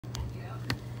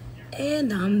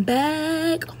And I'm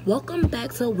back. Welcome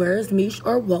back to Where's Mish,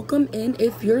 or welcome in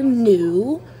if you're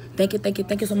new. Thank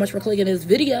you so much for clicking this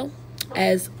video.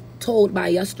 As told by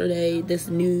yesterday, this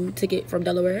new ticket from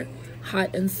Delaware,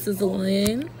 hot and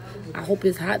sizzling. I hope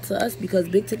it's hot to us because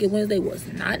Big Ticket Wednesday was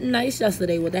not nice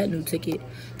yesterday with that new ticket.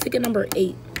 Ticket number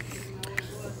 8.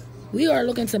 We are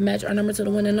looking to match our number to the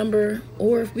winning number,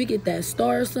 or if we get that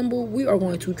star symbol, we are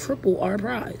going to triple our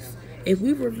prize. If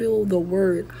we reveal the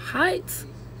word height,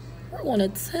 we're going to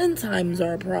 10 times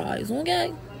our prize,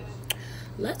 okay?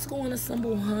 Let's go on a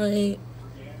symbol hunt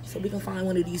so we can find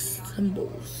one of these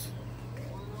symbols.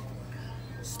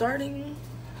 Starting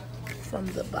from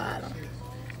the bottom.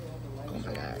 Oh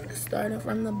my God. Starting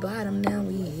from the bottom, now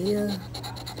we here.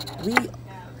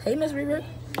 Hey, Miss Riri.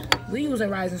 We using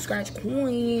Rise and Scratch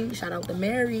coin. Shout out to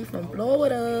Mary from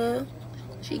Florida.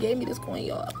 She gave me this coin,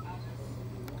 y'all.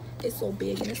 It's so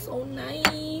big and it's so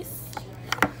nice.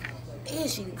 And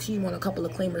she won a couple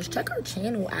of claimers. Check her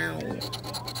channel out.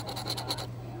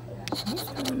 What's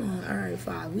going on? All right,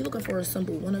 5. We looking for a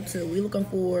symbol. 1 or 2. We looking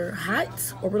for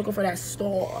hot, or we're looking for that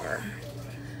star.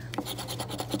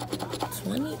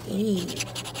 28.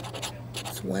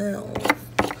 12.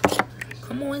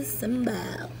 Come on,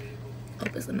 Simba. Oh,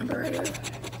 it's the number right here.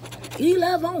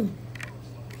 11.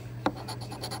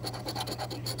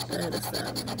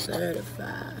 37.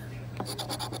 35.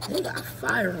 They got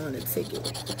fire on the ticket.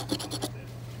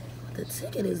 The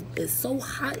ticket is so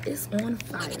hot, it's on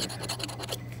fire.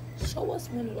 Show us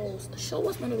one of those. Show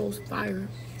us one of those fire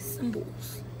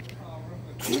symbols.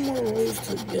 2 more rows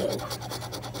to go.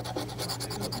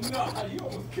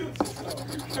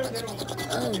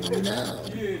 Oh no.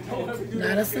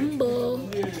 Not a symbol.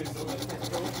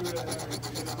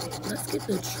 Let's get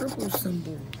the triple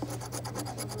symbol.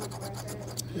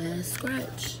 Last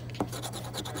scratch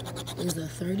is a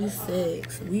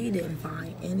 36. We didn't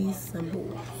find any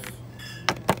symbols.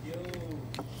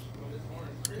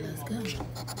 Let's go.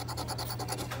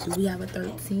 Do we have a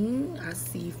 13? I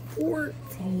see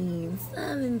 14,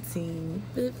 17,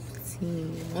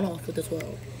 15. One off with the 12.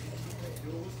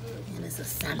 And it's a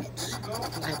sandwich,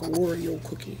 like Oreo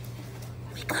cookie.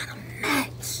 We got a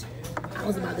match. I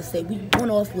was about to say we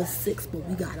went off with 6, but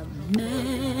we got a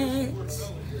match.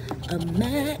 A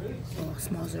match. Oh,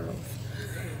 small zeros.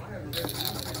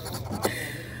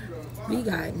 We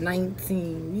got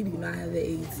 19. We do not have an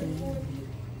 18.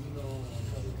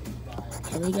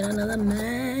 Can we get another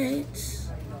match?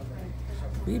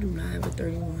 We do not have a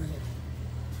 31.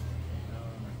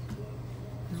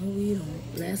 No, we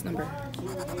don't. Last number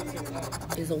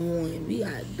is a 1. We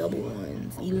got double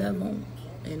 1s. 11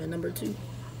 and a number 2.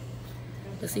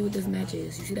 Let's see what this match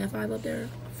is. You see that 5 up there?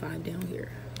 5 down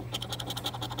here.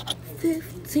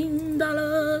 $15.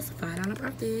 $5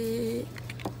 profit.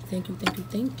 Thank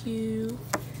you.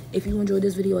 If you enjoyed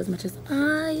this video as much as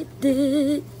I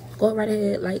did, go right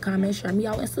ahead, like, comment, share me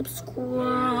out, and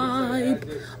subscribe.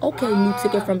 Okay, new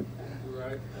ticket from...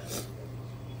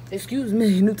 Excuse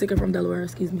me, new ticket from Delaware.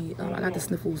 Excuse me. I got the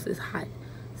sniffles. It's hot.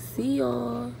 See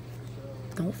y'all.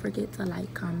 Don't forget to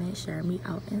like, comment, share me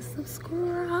out, and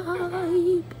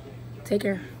subscribe. Take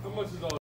care.